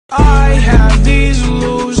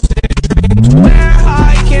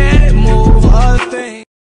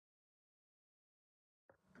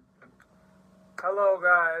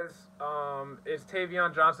guys? It's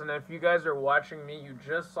Tavion Johnson, and if you guys are watching me, you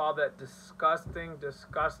just saw that disgusting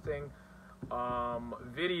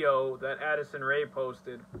video that Addison Rae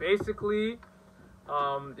posted. Basically,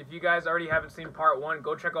 if you guys already haven't seen part 1,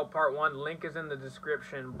 go check out part 1. Link is in the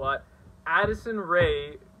description. But Addison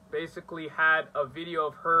Rae basically had a video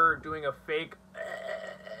of her doing a fake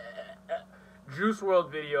Juice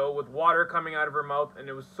WRLD video with water coming out of her mouth, and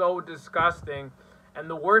it was so disgusting. And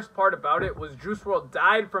the worst part about it was Juice WRLD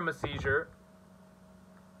died from a seizure,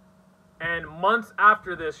 and months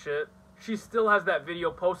after this shit, she still has that video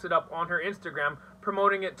posted up on her Instagram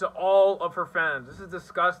promoting it to all of her fans. This is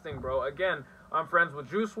disgusting, bro. Again, I'm friends with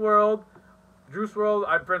Juice WRLD.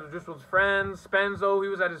 I'm friends with Juice WRLD's friends. Spenzo, he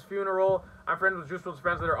was at his funeral. I'm friends with Juice WRLD's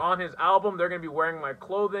friends that are on his album. They're going to be wearing my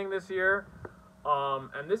clothing this year.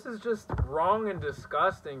 And this is just wrong and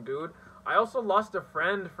disgusting, dude. I also lost a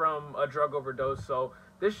friend from a drug overdose, so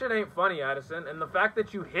this shit ain't funny, Addison. And the fact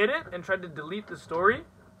that you hid it and tried to delete the story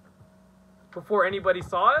before anybody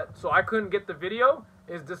saw it, so I couldn't get the video,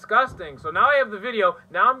 is disgusting. So now I have the video.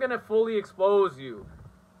 Now I'm going to fully expose you.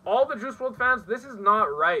 All the Juice WRLD fans, this is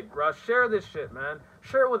not right, bro. Share this shit, man.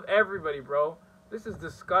 Share it with everybody, bro. This is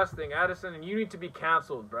disgusting, Addison, and you need to be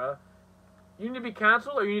canceled, bro. You need to be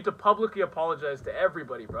canceled, or you need to publicly apologize to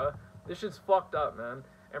everybody, bro. This shit's fucked up, man.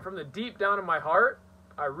 And from the deep down in my heart,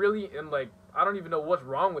 I really am like, I don't even know what's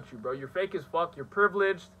wrong with you, bro. You're fake as fuck. You're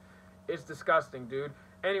privileged. It's disgusting, dude.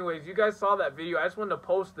 Anyways, you guys saw that video. I just wanted to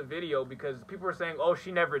post the video because people were saying, oh,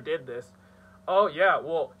 she never did this. Oh, yeah,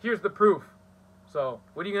 well, here's the proof. So,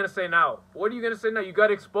 what are you going to say now? What are you going to say now? You got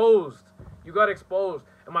exposed. You got exposed.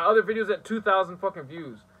 And my other video's at 2,000 fucking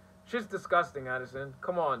views. Shit's disgusting, Addison.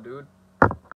 Come on, dude.